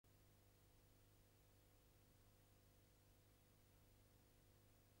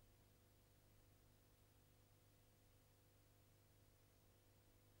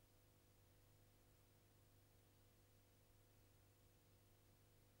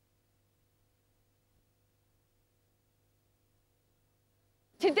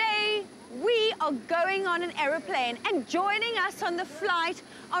Today, we are going on an aeroplane, and joining us on the flight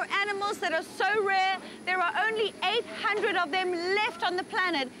are animals that are so rare, there are only 800 of them left on the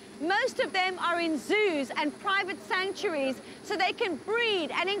planet. Most of them are in zoos and private sanctuaries, so they can breed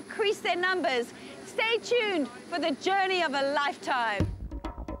and increase their numbers. Stay tuned for the journey of a lifetime.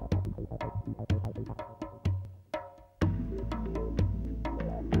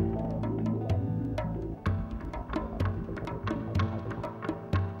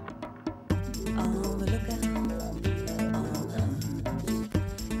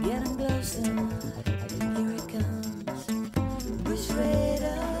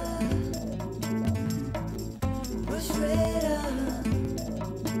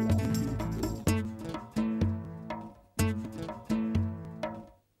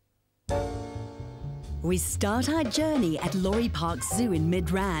 We start our journey at Laurie Park Zoo in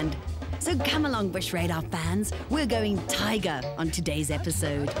Midrand. So come along, Bush Radar fans. We're going tiger on today's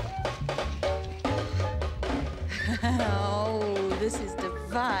episode. Oh, this is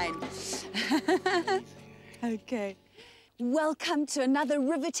divine. Okay. Welcome to another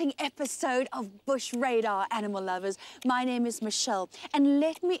riveting episode of Bush Radar, animal lovers. My name is Michelle, and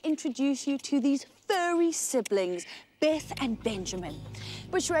let me introduce you to these furry siblings, Beth and Benjamin.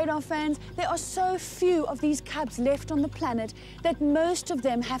 Bush Radar fans, there are so few of these cubs left on the planet that most of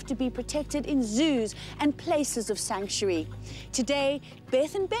them have to be protected in zoos and places of sanctuary. Today,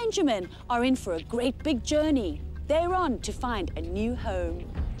 Beth and Benjamin are in for a great big journey. They're on to find a new home.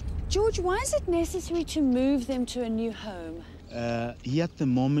 George, why is it necessary to move them to a new home? Here at the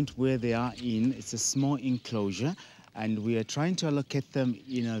moment where they are in, it's a small enclosure, and we are trying to allocate them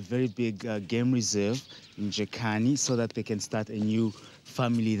in a very big game reserve in Jakani so that they can start a new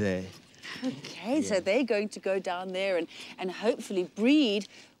family there. Okay, yeah. So they're going to go down there and hopefully breed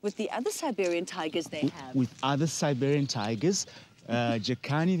with the other Siberian tigers they have. With other Siberian tigers.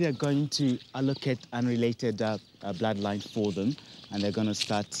 Jakani, they're going to allocate unrelated bloodline for them, and they're going to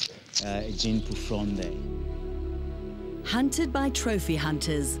start a gene pool from there. Hunted by trophy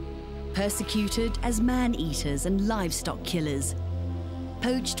hunters, persecuted as man-eaters and livestock killers,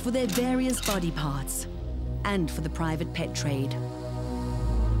 poached for their various body parts, and for the private pet trade.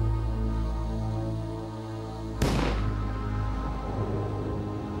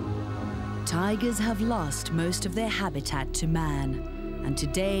 Tigers have lost most of their habitat to man, and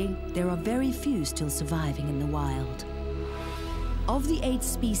today there are very few still surviving in the wild. Of the 8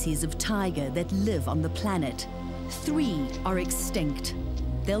 species of tiger that live on the planet, 3 are extinct.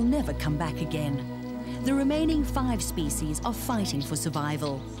 They'll never come back again. The remaining 5 species are fighting for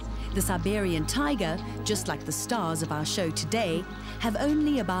survival. The Siberian tiger, just like the stars of our show today, have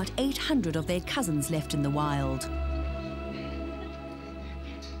only about 800 of their cousins left in the wild.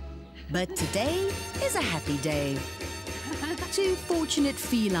 But today is a happy day. 2 fortunate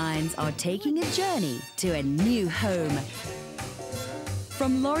felines are taking a journey to a new home.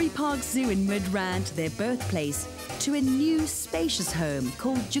 From Laurie Park Zoo in Midrand, their birthplace, to a new spacious home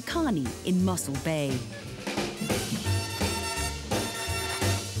called Jakani in Mossel Bay.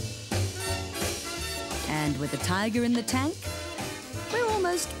 And with a tiger in the tank, we're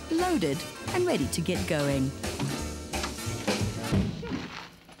almost loaded and ready to get going.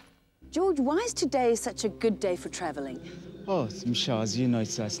 George, why is today such a good day for traveling? Oh, Michelle, as you know,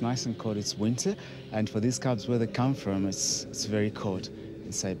 it's nice and cold. It's winter, and for these cubs where they come from, it's very cold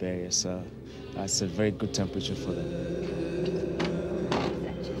in Siberia, so it's a very good temperature for them.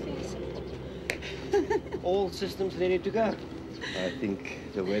 All systems ready to go. I think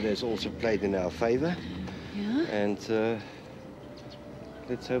the weather has also played in our favor. Yeah? And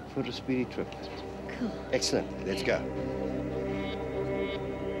let's hope for a speedy trip. Cool. Excellent. Let's go.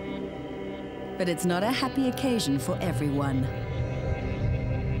 But it's not a happy occasion for everyone.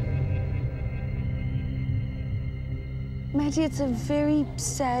 Matty, it's a very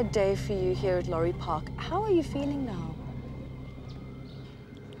sad day for you here at Laurie Park. How are you feeling now?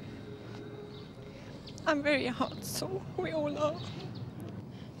 I'm very heart-sore. We all are.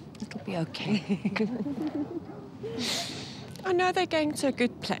 It'll be okay. I know they're going to a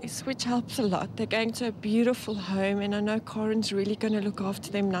good place, which helps a lot. They're going to a beautiful home, and I know Corin's really going to look after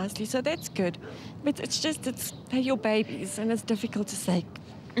them nicely, so that's good. But they're your babies, and it's difficult to say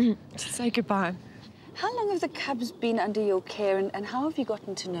goodbye. How long have the cubs been under your care, and how have you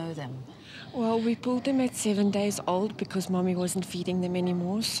gotten to know them? Well, we pulled them at 7 days old because Mommy wasn't feeding them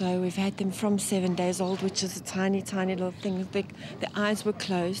anymore. So we've had them from 7 days old, which is a tiny, tiny little thing. The eyes were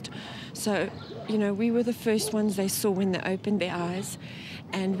closed. So, you know, we were the first ones they saw when they opened their eyes.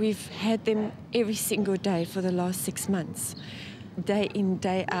 And we've had them every single day for the last 6 months. Day in,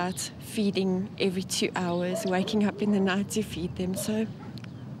 day out, feeding every 2 hours, waking up in the night to feed them. So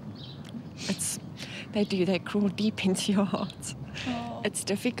They crawl deep into your heart. Oh. It's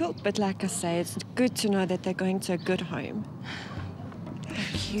difficult, but like I say, it's good to know that they're going to a good home.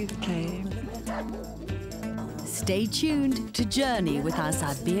 Thank you. Okay. Stay tuned to journey with our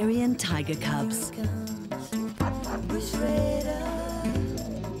Siberian tiger cubs.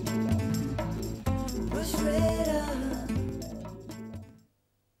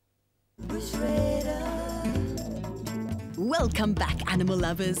 Welcome back, animal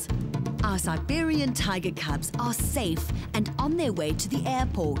lovers. Our Siberian tiger cubs are safe and on their way to the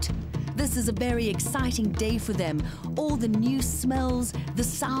airport. This is a very exciting day for them. All the new smells, the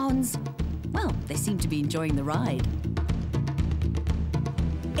sounds. Well, they seem to be enjoying the ride.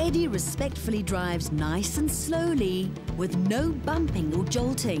 Eddie respectfully drives nice and slowly with no bumping or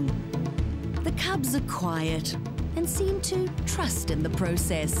jolting. The cubs are quiet and seem to trust in the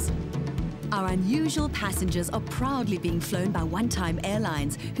process. Our unusual passengers are proudly being flown by One-Time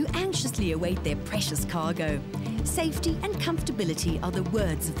Airlines, who anxiously await their precious cargo. Safety and comfortability are the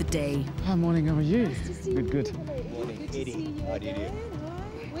words of the day. Hi, morning, how are you? Nice to see Good. You. Morning, Good Eddie. To see you How do you do? again.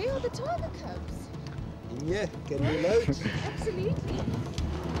 Where are the tiger cubs? Yeah, can we load? Absolutely.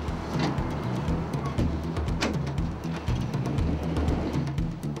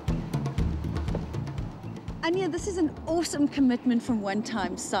 Anya, this is an awesome commitment from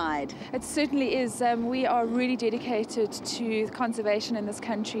One-Time's side. It certainly is. We are really dedicated to conservation in this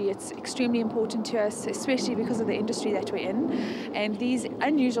country. It's extremely important to us, especially because of the industry that we're in. And these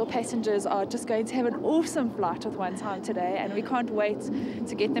unusual passengers are just going to have an awesome flight with One-Time today, and we can't wait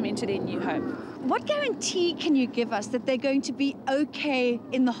to get them into their new home. What guarantee can you give us that they're going to be okay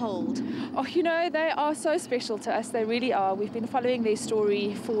in the hold? Oh, you know, they are so special to us. They really are. We've been following their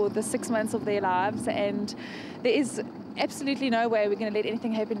story for the 6 months of their lives, and there is absolutely no way we're going to let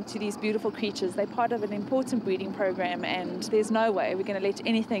anything happen to these beautiful creatures. They're part of an important breeding program, and there's no way we're going to let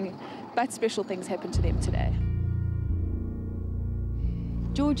anything but special things happen to them today.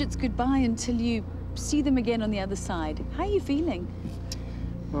 George, it's goodbye until you see them again on the other side. How are you feeling?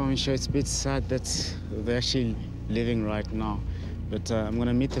 Well, Michelle, it's a bit sad that they're actually living right now. But I'm going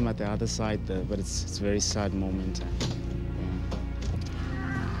to meet them at the other side, but it's a very sad moment.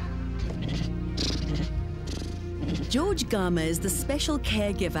 George Garma is the special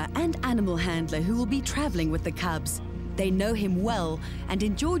caregiver and animal handler who will be traveling with the cubs. They know him well, and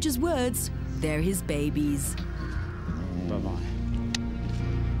in George's words, they're his babies. Bye-bye.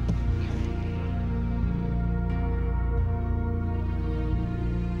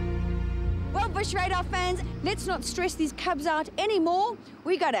 Well, Bush Radar fans, let's not stress these cubs out anymore.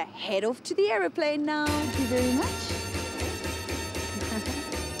 We gotta head off to the aeroplane now. Thank you very much.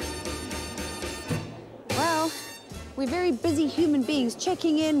 Well, we're very busy human beings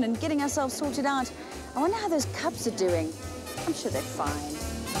checking in and getting ourselves sorted out. I wonder how those cubs are doing. I'm sure they're fine.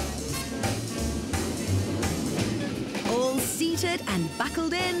 All seated and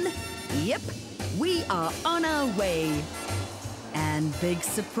buckled in? Yep, we are on our way. And big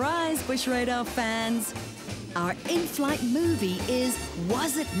surprise, Bush Radar fans. Our in-flight movie is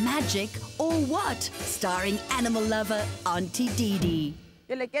Was It Magic or What? Starring animal lover Auntie Dee.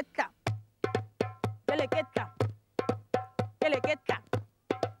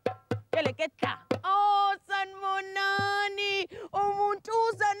 Oh, sanmonani. Umuntu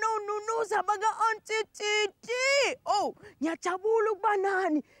uza nonunuza baga Auntie Dee. Oh, ngiyajabula ukuba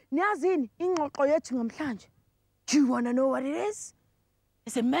nani. Niyazini ingxoxo yethu namhlanje. Do you want to know what it is?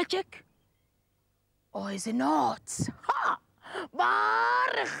 Is it magic? Or is it not? Ha!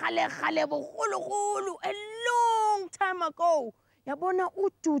 Bare khale bogologolo, a long time ago. Yabona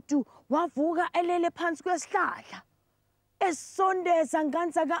uDudu wavuka elele phansi kwesihlahla. Esondeza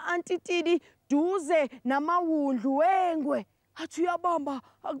nganza kaAuntie Dee duze namawundlu wengwe. Athi uyabamba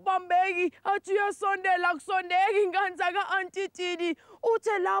akubambeki, athi uyasondela akusondeki nganza kaAuntie Dee.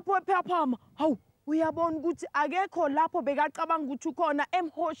 Uthe lapho ephaphama, hawu uyabona ukuthi akekho lapho bekacabanga ukuthi ukhona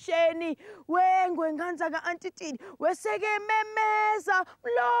emhosheni wengwe nganza kaAuntie Dee. Weseke memeza,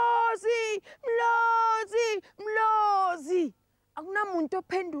 Mlozi, Mlozi, Mlozi. Akunamuntu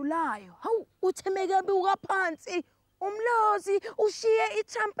ophendulayo. Hawu uthemeke buka phansi. Umlozi ushiye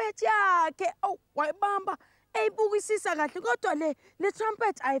itrumpet yakhe. Awu wayibamba eyibukisisa kahle kodwa le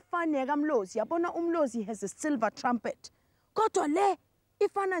trumpet ayifani kaMlozi. Yabona uMlozi has a silver trumpet. Kodwa le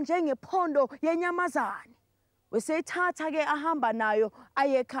ifana njengephondo yenyamazane. Weseyithatha ke ahamba nayo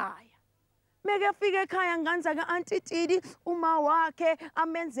ayekhaya. Meke fike ekhaya nganza kaAuntie Dee uma wakhe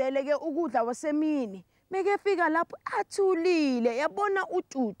amenzele ke ukudla wasemini. Meke fika lapho athulile yabona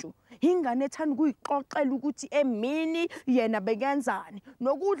uDudu. Ingane ethanda ukuyixoxela ukuthi emini yena bekenzani.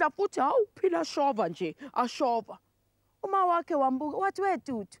 Nokudla futhi hawu phila shova nje ashova. Uma wakhe wambuka wathi we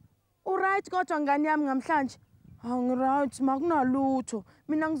Dudu, Uright kodwa ngane yami namhlanje? Angiright makunalutho.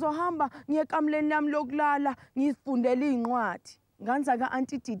 Mina ngizohamba ngiye ekamleni lami lokulala ngifundele izincwadi. Nganza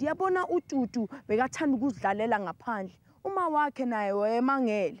ka-Auntie Didi yabona uDudu bekathanda ukuzidlalela ngaphandle. Uma wakhe naye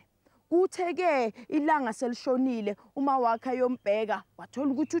wayemangele. Kuthe-ke ilanga selishonile uma wakhe ayombheka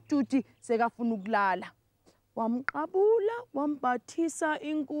wathola ukuthi uDudi sekafuna ukulala. Wamqabula wambathisa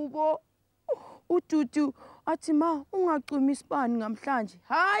ingubo. uDudu athi ma ungacumi isibani namhlanje.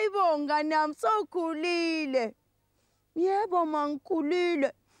 Hayibo ngane yami sowukhulile. Yebo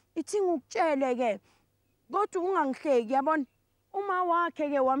mangikhulile. Ithi ngikutshele ke. Kodwa ungangihleki yabona. Uma wakhe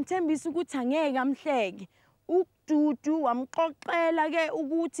ke wamthembisa ukuthi angeke amhleke. uDudu wamxoxela ke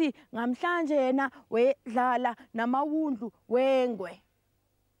ukuthi ngamhlanje yena wedlala namawundlu wengwe.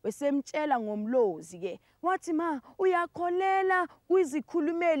 Wesemtshela ngomlozi ke. Wathi ma uyakholela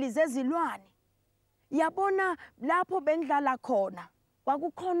kwizikhulumeli zezilwane. Yabona lapho bengidlala khona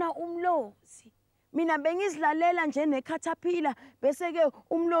kwakukhona umlozi. Mina bengizidlalela nje necaterpillar bese ke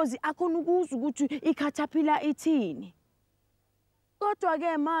umlozi akhona ukuzwa ukuthi icaterpillar ithini. Kodwa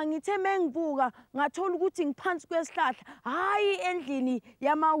ke ma ngithe mengibuka ngathola ukuthi ngiphansi kwesihlahla hayi endlini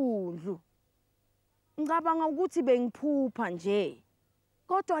yamawundlu. Ngicabanga ukuthi bengiphupha nje.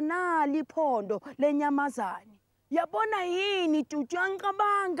 Kodwa nali iphondo lenyamazane. Yabona yini Dudu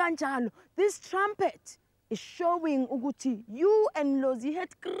angicabanga kanjalo. This trumpet is showing ukuthi you and Lozi had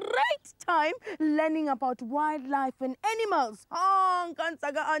great time learning about wildlife and animals.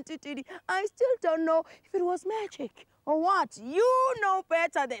 Nkansa ka-Auntie Didi, I still don't know if it was magic or what. You know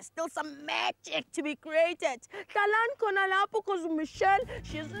better. There's still some magic to be created. Hlalani khona lapho because Michelle,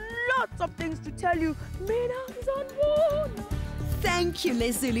 she has lots of things to tell you. Mina ngizonibona. Thank you,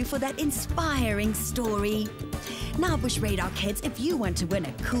 Lezulu, for that inspiring story. Now, Bush Radar kids, if you want to win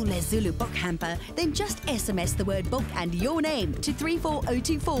a cool Lezulu book hamper, then just SMS the word book and your name to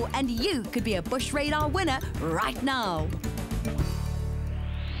 34024 and you could be a Bush Radar winner right now.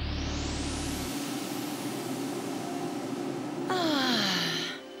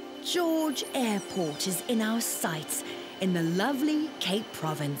 George Airport is in our sights in the lovely Cape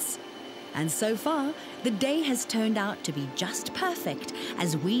Province. And so far, the day has turned out to be just perfect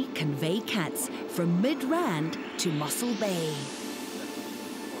as we convey cats from Midrand to Mossel Bay.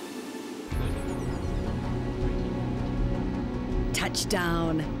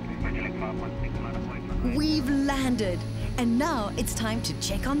 Touchdown! We've landed, and now it's time to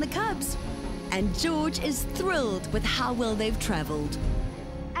check on the cubs. And George is thrilled with how well they've travelled.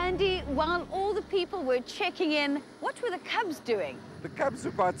 Andy, while all the people were checking in, what were the cubs doing? The cubs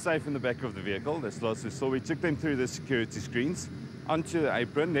were quite safe in the back of the vehicle. As last we saw, we took them through the security screens onto the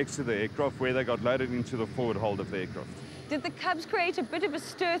apron next to the aircraft where they got loaded into the forward hold of the aircraft. Did the cubs create a bit of a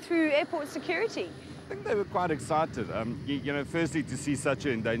stir through airport security? I think they were quite excited. You know, firstly to see such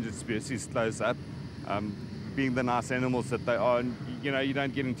an endangered species close up, being the nice animals that they are, and you know, you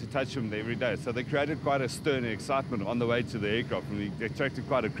don't get to touch them every day. So they created quite a stir and excitement on the way to the aircraft, and they attracted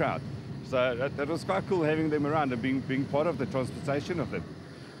quite a crowd. So that was quite cool having them around and being part of the transportation of them.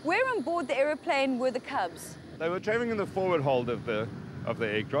 Where on board the aeroplane were the cubs? They were traveling in the forward hold of the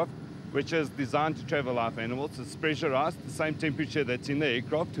aircraft, which is designed to travel live animals. It's pressurized, the same temperature that's in the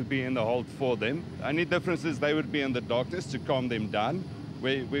aircraft to be in the hold for them. The only difference is they would be in the darkness to calm them down,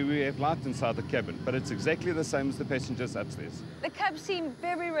 where we have light inside the cabin, but it's exactly the same as the passengers upstairs. The cubs seemed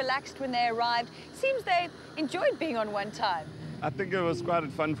very relaxed when they arrived. Seems they enjoyed being on One Time. I think it was quite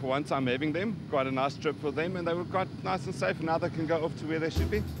fun for one time having them, quite a nice trip for them, and they were quite nice and safe, and now they can go off to where they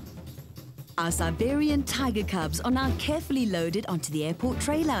should be. Our Siberian tiger cubs are now carefully loaded onto the airport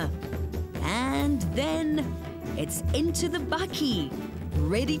trailer. And then it's into the bakkie,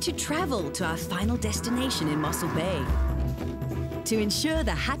 ready to travel to our final destination in Mossel Bay. To ensure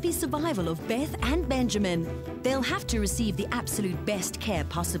the happy survival of Beth and Benjamin, they'll have to receive the absolute best care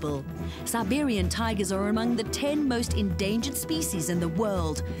possible. Siberian tigers are among the 10 most endangered species in the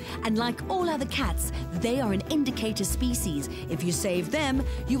world. And like all other cats, they are an indicator species. If you save them,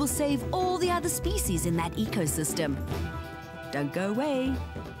 you will save all the other species in that ecosystem. Don't go away.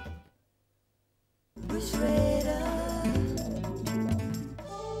 Bush Radar.